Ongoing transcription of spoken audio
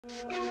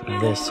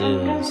This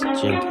is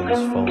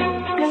Jenkins Farms.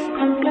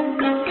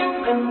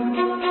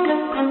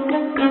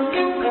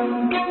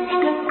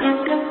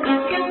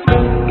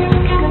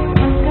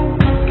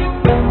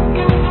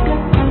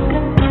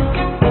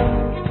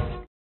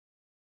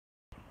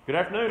 Good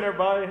afternoon,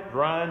 everybody. It's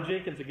Ryan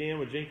Jenkins again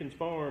with Jenkins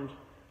Farms.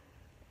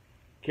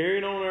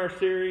 Carrying on our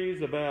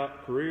series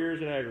about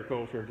careers in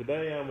agriculture.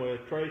 Today I'm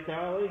with Trey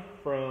Colley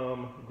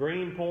from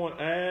Greenpoint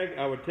Ag.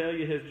 I would tell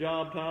you his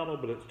job title,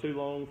 but it's too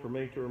long for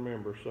me to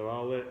remember. So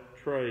I'll let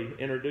Trey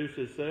introduce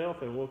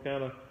himself and we'll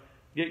kind of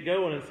get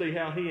going and see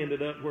how he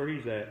ended up where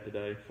he's at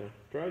today. So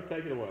Trey,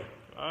 take it away.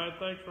 All right,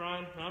 thanks,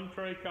 Ryan. I'm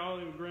Trey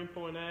Colley with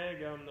Greenpoint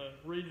Ag. I'm the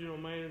regional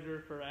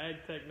manager for Ag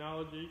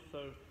Technology.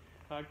 So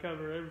I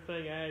cover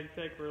everything ag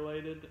tech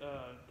related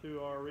to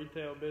our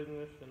retail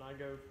business, and I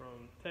go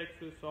from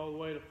Texas all the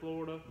way to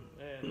Florida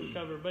and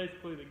cover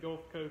basically the Gulf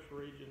Coast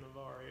region of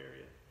our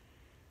area.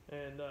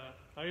 And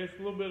I guess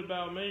a little bit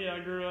about me. I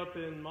grew up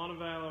in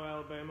Montevallo,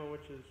 Alabama,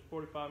 which is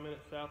 45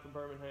 minutes south of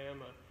Birmingham,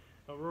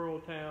 a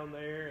rural town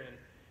there, and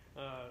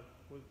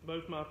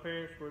both my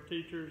parents were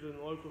teachers in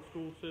the local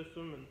school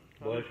system. And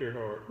bless your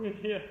heart.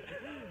 Yeah,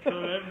 so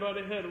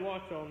everybody had to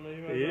watch on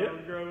me when I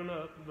was growing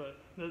up, but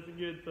that's a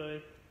good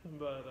thing.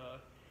 But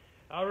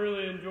I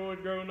really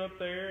enjoyed growing up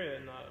there,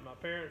 and my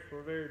parents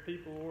were very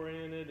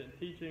people-oriented and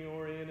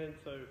teaching-oriented,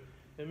 so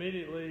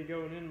immediately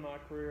going into my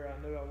career,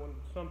 I knew I wanted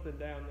something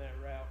down that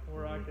route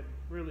where I could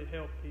really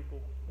help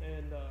people,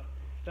 and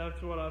that's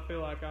what I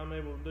feel like I'm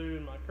able to do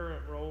in my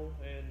current role,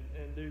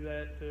 and do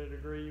that to a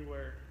degree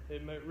where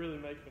it really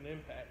makes an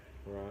impact.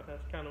 Right.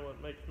 That's kind of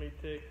what makes me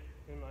tick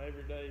in my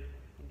everyday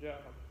job.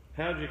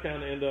 How'd you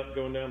kind of end up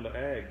going down the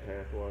ag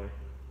pathway?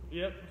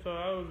 Yep, so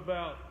I was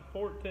about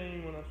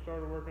 14 when I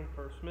started working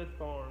for Smith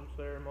Farms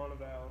there in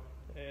Montevallo,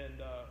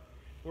 and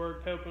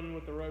worked helping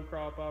with the row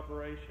crop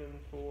operation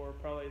for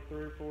probably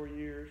 3 or 4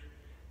 years.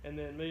 And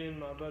then me and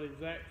my buddy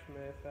Zach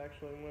Smith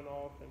actually went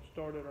off and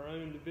started our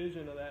own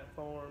division of that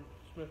farm,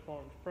 Smith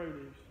Farms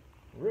Produce.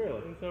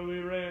 Really? And so we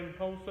ran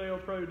wholesale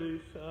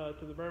produce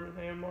to the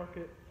Birmingham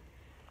market,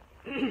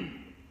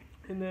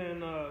 and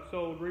then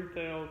sold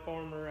retail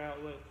farmer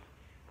outlets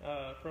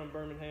from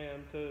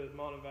Birmingham to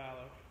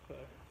Montevallo. So.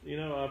 You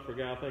know, I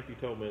forgot. I think you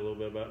told me a little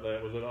bit about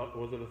that. Was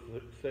it a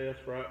success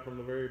right from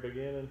the very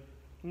beginning?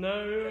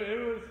 No,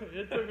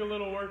 it took a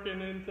little working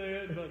into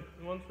it, but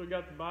once we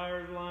got the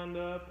buyers lined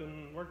up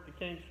and worked the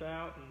kinks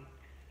out, and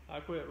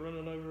I quit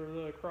running over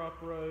the crop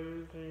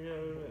rows,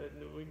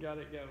 we got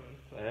it going.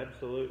 So.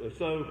 Absolutely.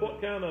 So, what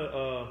kind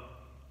of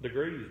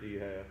degrees do you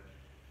have?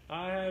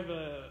 I have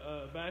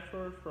a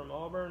bachelor's from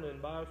Auburn in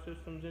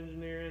Biosystems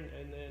Engineering,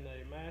 and then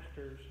a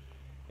master's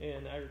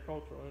in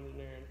agricultural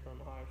engineering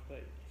from Ohio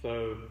State.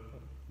 So,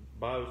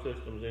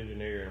 Biosystems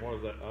Engineering, what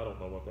is that? I don't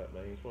know what that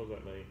means. What does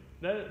that mean?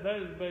 That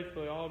is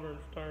basically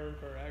Auburn's term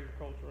for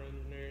agricultural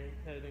engineering.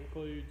 It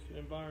includes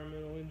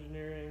environmental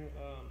engineering,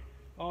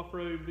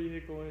 off-road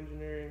vehicle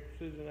engineering,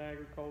 precision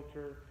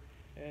agriculture,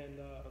 and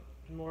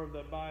more of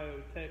the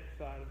biotech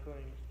side of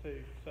things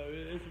too. So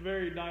it's a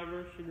very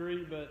diverse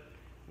degree, but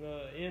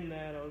in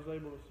that I was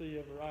able to see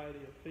a variety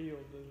of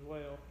fields as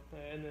well,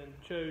 and then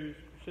chose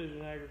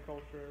precision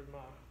agriculture as my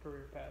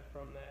career path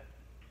from that.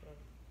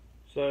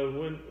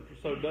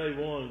 So day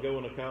one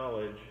going to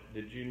college,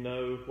 did you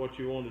know what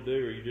you wanted to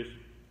do, or you just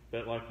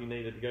felt like you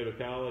needed to go to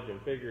college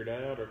and figure it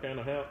out, or kind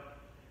of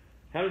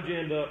how did you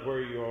end up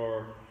where you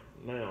are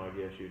now? I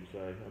guess you'd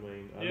say. I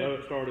mean, I know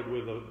it started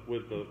with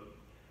the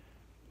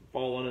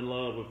falling in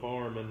love with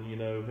farming,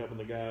 helping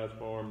the guys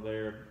farm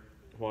there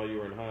while you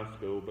were in high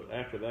school, but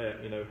after that,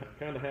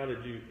 kind of how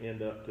did you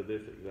end up to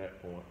this exact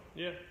point?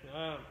 Yeah.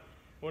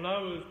 When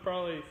I was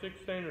probably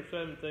 16 or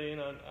 17,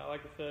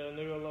 like I said, I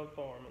knew I loved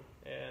farming,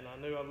 and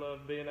I knew I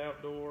loved being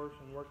outdoors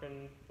and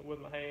working with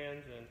my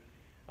hands, and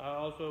I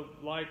also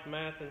liked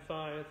math and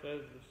science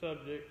as the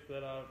subjects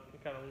that I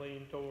kind of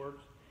leaned towards.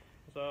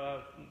 So I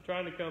was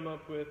trying to come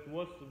up with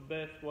what's the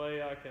best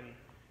way I can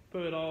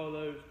put all of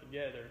those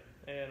together,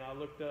 and I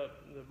looked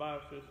up the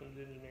Biosystems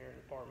Engineering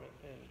department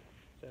and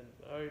said,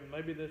 oh,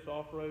 maybe this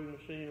off-road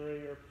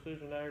machinery or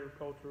precision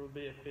agriculture would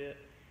be a fit.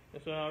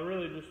 And so I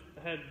really just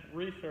had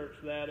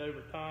researched that over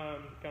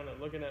time, kind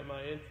of looking at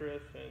my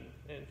interests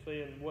and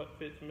seeing what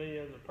fits me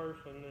as a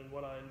person and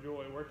what I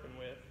enjoy working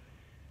with.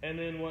 And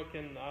then what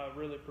can I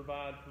really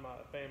provide for my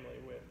family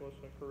with? What's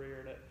a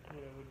career that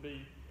would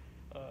be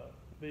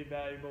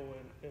valuable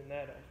in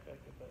that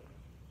aspect of things.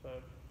 So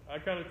I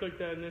kind of took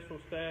that initial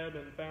stab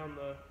and found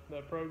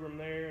the program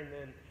there, and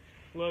then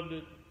loved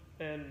it.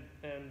 And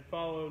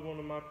followed one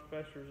of my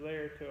professors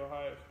there to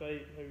Ohio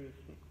State, who was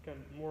kind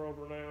of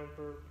world-renowned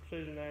for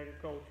precision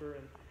agriculture,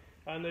 and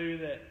I knew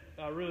that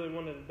I really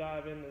wanted to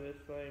dive into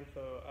this thing,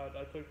 so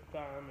I took the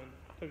time and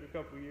took a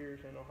couple years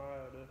in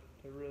Ohio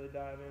to really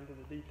dive into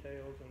the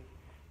details and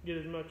get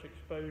as much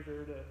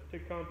exposure to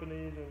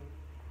companies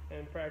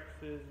and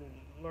practices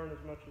and learn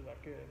as much as I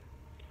could.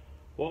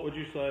 What would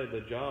you say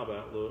the job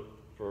outlook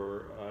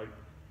for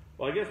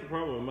well, I guess the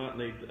problem we might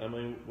need,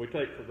 we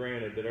take for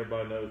granted that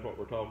everybody knows what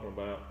we're talking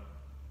about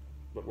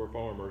but we're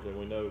farmers and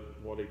we know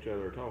what each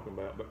other are talking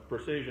about. But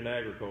precision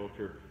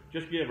agriculture,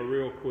 just give a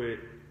real quick,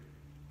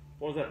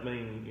 what does that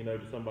mean, you know,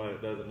 to somebody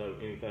that doesn't know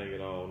anything at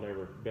all,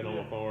 never been on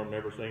a farm,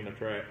 never seen a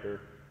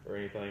tractor or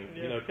anything?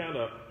 You know, kind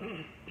of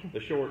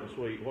the short and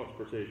sweet, what's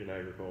precision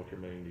agriculture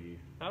mean to you?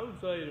 I would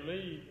say to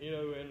me, you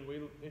know,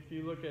 and if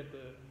you look at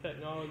the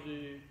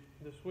technology,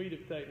 the suite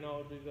of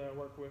technologies that I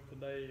work with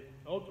today,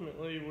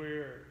 ultimately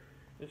we're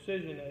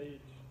decision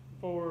aids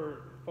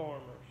for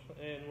farmers,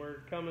 and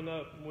we're coming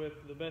up with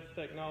the best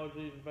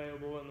technologies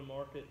available in the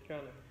market,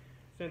 kind of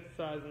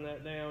synthesizing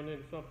that down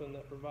into something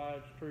that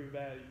provides true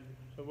value.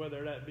 So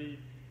whether that be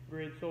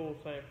grid soil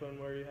sampling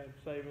where you have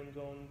savings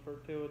on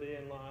fertility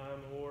and lime,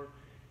 or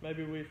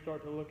maybe we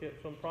start to look at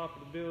some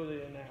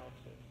profitability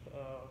analysis,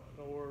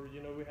 or,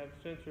 you know, we have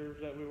sensors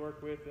that we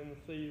work with in the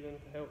season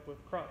to help with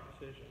crop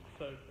decisions.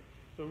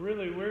 So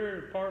really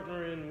we're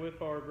partnering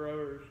with our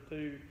growers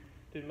to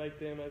make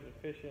them as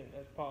efficient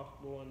as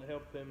possible and to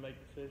help them make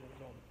decisions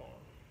on the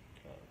farm.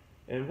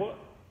 And what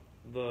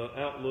the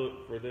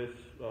outlook for this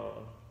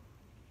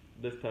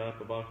this type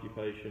of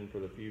occupation for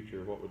the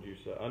future, what would you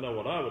say? I know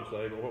what I would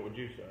say, but what would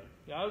you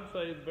say? I would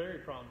say it's very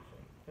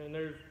promising. And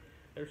there's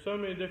so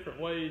many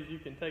different ways you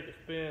can take a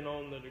spin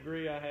on the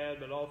degree I had,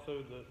 but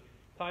also the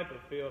type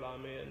of field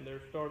I'm in.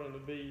 There's starting to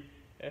be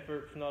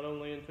efforts not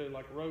only into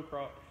like row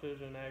crop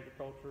precision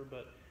agriculture,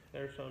 but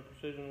there's some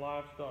precision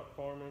livestock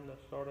farming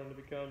that's starting to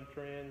become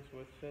trends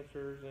with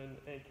sensors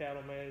and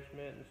cattle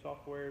management and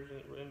softwares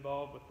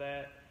involved with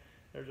that.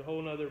 There's a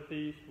whole other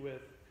piece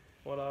with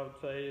what I would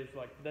say is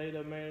like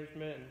data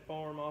management and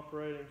farm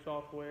operating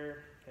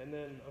software. And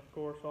then, of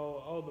course,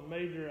 all the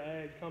major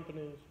ag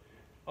companies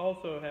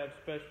also have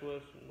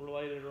specialists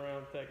related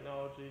around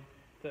technology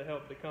to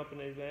help the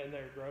companies and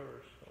their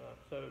growers.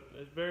 So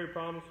it's very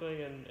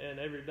promising, and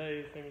every day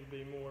it seems to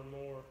be more and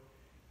more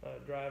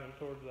driving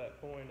towards that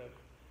point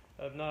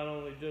of not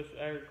only just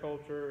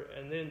agriculture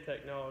and then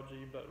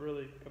technology, but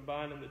really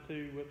combining the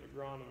two with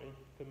agronomy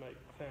to make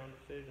sound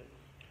decisions.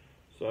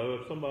 So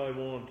if somebody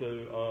wanted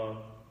to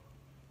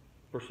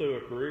pursue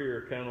a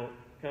career kind of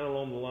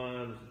along the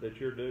lines that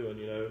you're doing,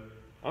 you know,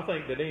 I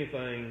think that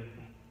anything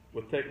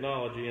with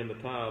technology in the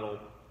title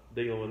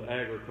dealing with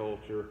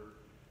agriculture,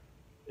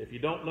 if you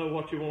don't know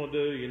what you want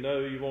to do, you know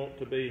you want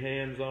to be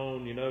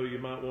hands-on, you know you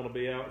might want to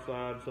be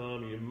outside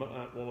some, you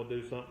might want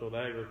to do something with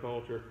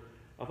agriculture.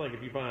 I think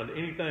if you find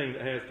anything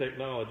that has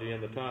technology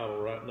in the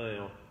title right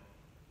now,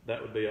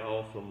 that would be an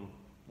awesome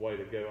way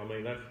to go. I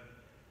mean,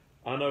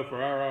 I know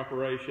for our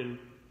operation,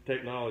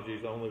 technology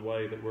is the only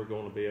way that we're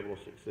going to be able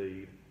to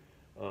succeed.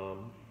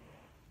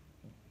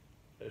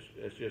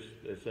 It's just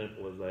as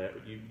simple as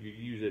that. You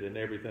use it in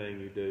everything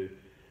you do.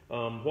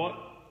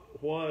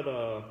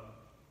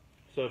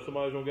 So if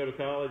somebody's going to go to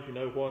college, you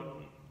know what,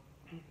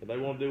 if they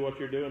want to do what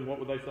you're doing, what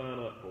would they sign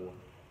up for?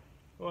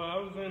 Well, I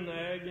was in the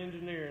ag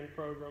engineering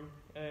program,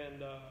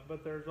 and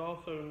but there's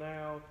also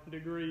now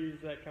degrees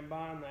that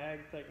combine the ag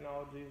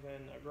technologies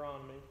and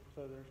agronomy.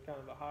 So there's kind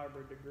of a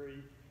hybrid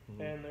degree.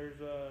 Mm-hmm. And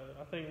there's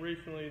I think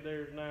recently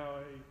there's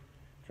now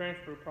a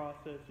transfer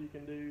process you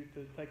can do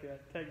to take a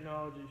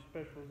technology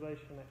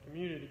specialization at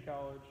community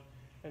college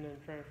and then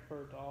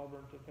transfer to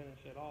Auburn to finish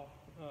it off.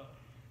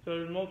 So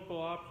there's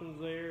multiple options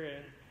there,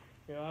 and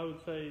you know, I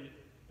would say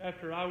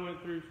after I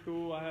went through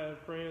school, I have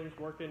friends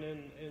working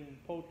in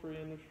poultry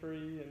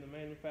industry and the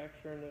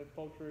manufacturing of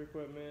poultry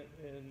equipment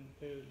and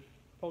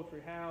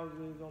poultry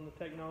houses on the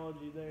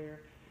technology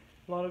there.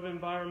 A lot of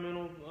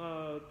environmental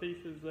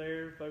pieces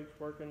there, folks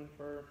working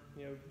for,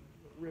 you know,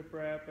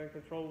 riprap and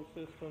control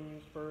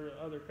systems for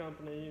other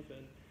companies,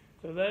 and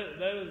so that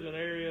is an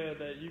area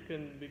that you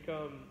can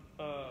become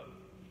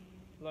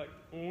like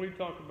when we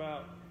talk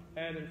about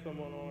adding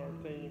someone on our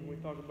team, we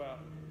talk about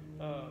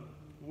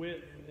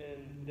width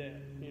and depth,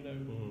 you know,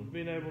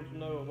 being able to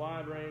know a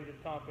wide range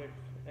of topics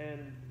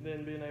and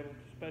then being able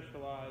to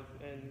specialize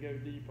and go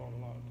deep on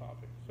a lot of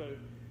topics. So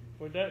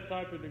with that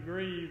type of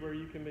degree where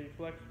you can be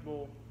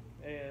flexible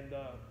and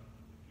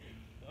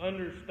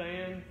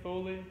understand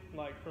fully,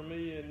 like for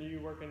me and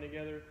you working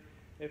together,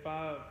 if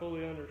I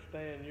fully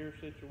understand your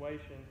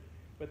situation,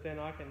 but then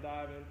I can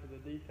dive into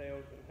the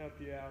details and help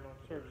you out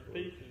on certain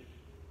pieces,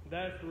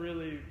 that's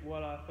really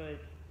what I think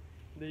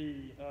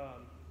the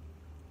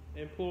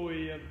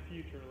employee of the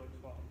future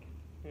looks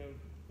like.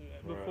 You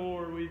know,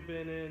 before we've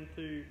been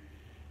into,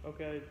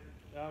 okay,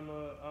 I'm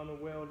a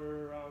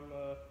welder, I'm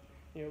a,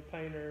 you know,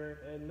 painter,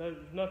 and there's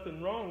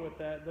nothing wrong with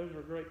that. Those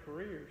are great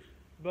careers,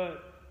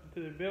 but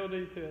the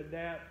ability to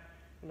adapt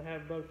and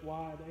have both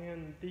wide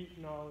and deep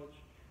knowledge,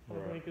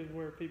 I think, is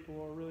where people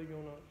are really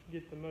going to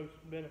get the most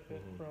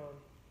benefit from.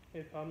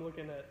 If I'm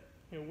looking at,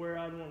 you know, where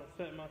I'd want to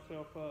set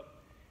myself up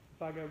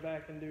if I go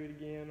back and do it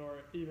again, or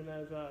even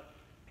as I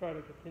try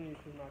to continue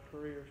through my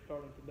career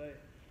starting today.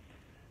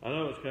 I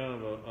know it's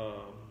kind of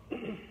a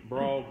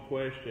broad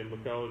question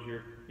because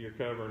you're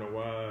covering a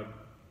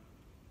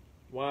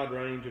wide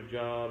range of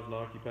jobs and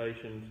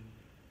occupations.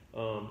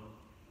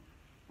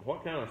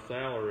 What kind of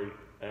salary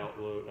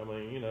outlook? I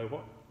mean, you know,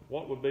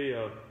 what would be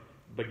a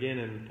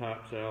beginning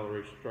type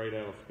salary straight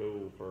out of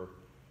school for,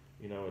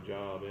 you know, a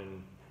job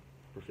in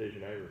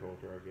precision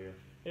agriculture, I guess.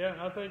 Yeah,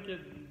 I think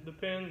it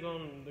depends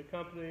on the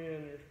company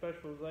and your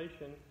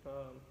specialization.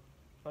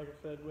 Like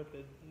I said, with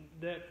the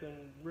depth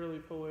and really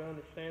fully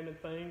understanding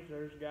things,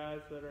 there's guys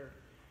that are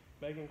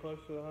making close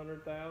to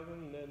 100,000,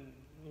 and then,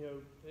 you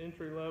know,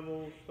 entry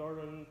level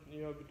starting,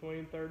 you know,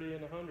 between 30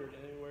 and 100,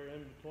 anywhere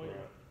in between.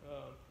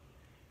 Right.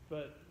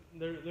 But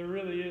there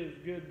really is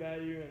good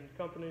value, and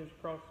companies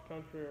across the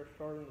country are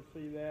starting to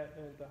see that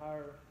and to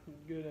hire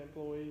good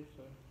employees.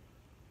 So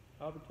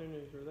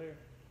opportunities are there.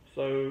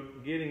 So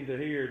getting to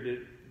here,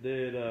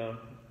 did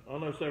I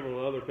know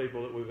several other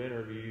people that we've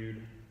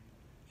interviewed,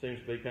 seems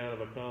to be kind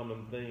of a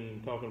common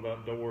theme, talking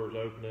about doors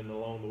opening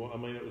along the way. I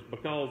mean, it was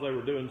because they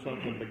were doing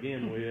something to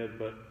begin with,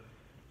 but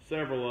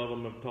several of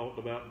them have talked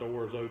about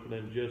doors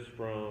opening just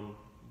from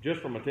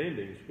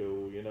attending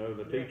school. You know,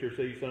 the teacher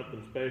sees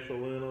something special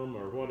in them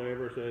or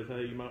whatever, says,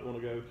 hey, you might want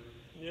to go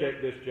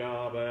check this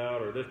job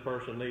out, or this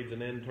person needs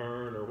an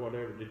intern or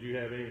whatever. Did you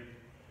have any?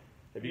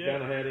 Have you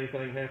kind of had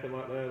anything happen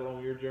like that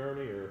along your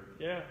journey, or?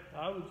 Yeah,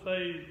 I would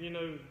say, you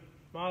know,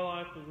 my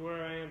life is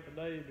where I am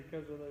today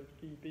because of those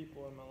key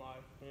people in my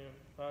life. You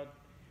know,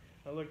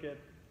 I look at,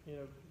 you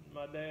know,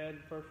 my dad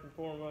first and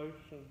foremost,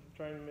 and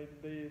training me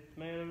to be a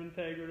man of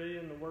integrity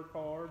and to work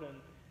hard. And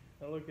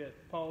I look at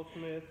Paul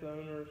Smith, the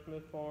owner of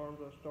Smith Farms,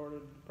 I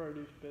started the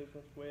produce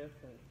business with,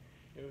 and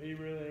you know, he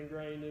really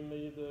ingrained in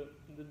me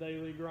the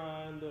daily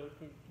grind of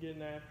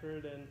getting after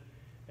it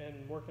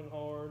and working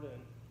hard.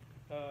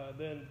 And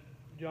then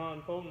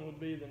John Fulton would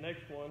be the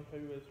next one,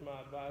 who is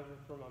my advisor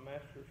for my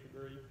master's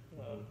degree.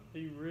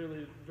 He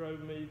really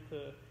drove me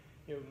to,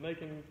 you know,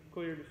 making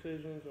clear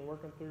decisions and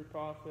working through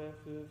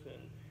processes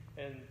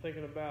and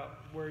thinking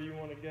about where you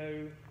want to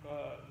go,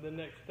 the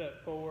next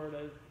step forward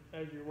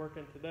as you're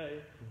working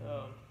today.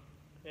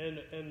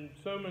 And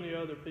so many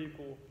other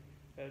people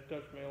have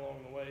touched me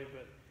along the way,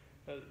 but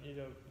you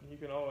know, you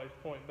can always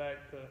point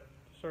back to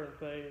certain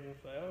things and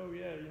say, oh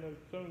yeah, you know,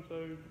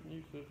 so-and-so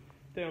used to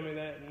tell me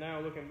that, and now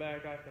looking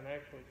back, I can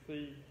actually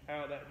see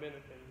how that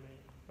benefited me.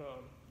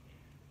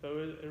 So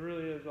it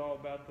really is all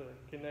about the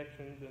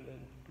connections, and then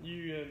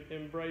you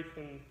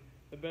embracing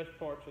the best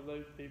parts of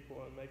those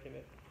people and making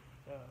it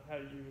how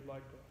you would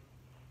like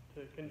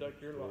to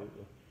conduct your life.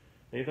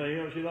 Anything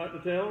else you'd like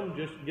to tell them?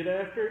 Just get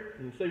after it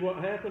and see what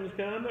happens,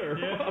 kind of?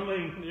 I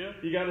mean,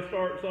 you got to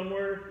start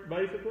somewhere,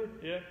 basically.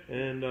 Yeah.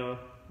 And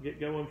get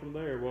going from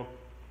there. Well,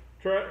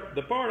 Trey,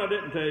 the part I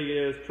didn't tell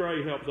you is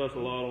Trey helps us a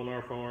lot on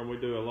our farm. We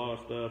do a lot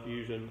of stuff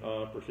using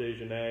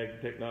precision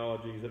ag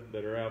technologies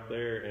that are out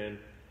there, and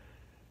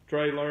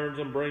Trey learns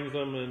them, brings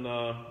them, and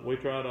we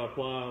try to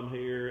apply them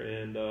here,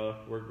 and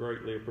we're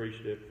greatly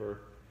appreciative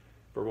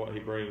for what he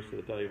brings to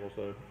the table.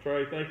 So,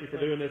 Trey, thank you for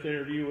doing this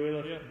interview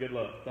with us. Yeah. Good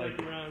luck.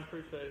 Thank you, Ryan.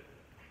 Appreciate it.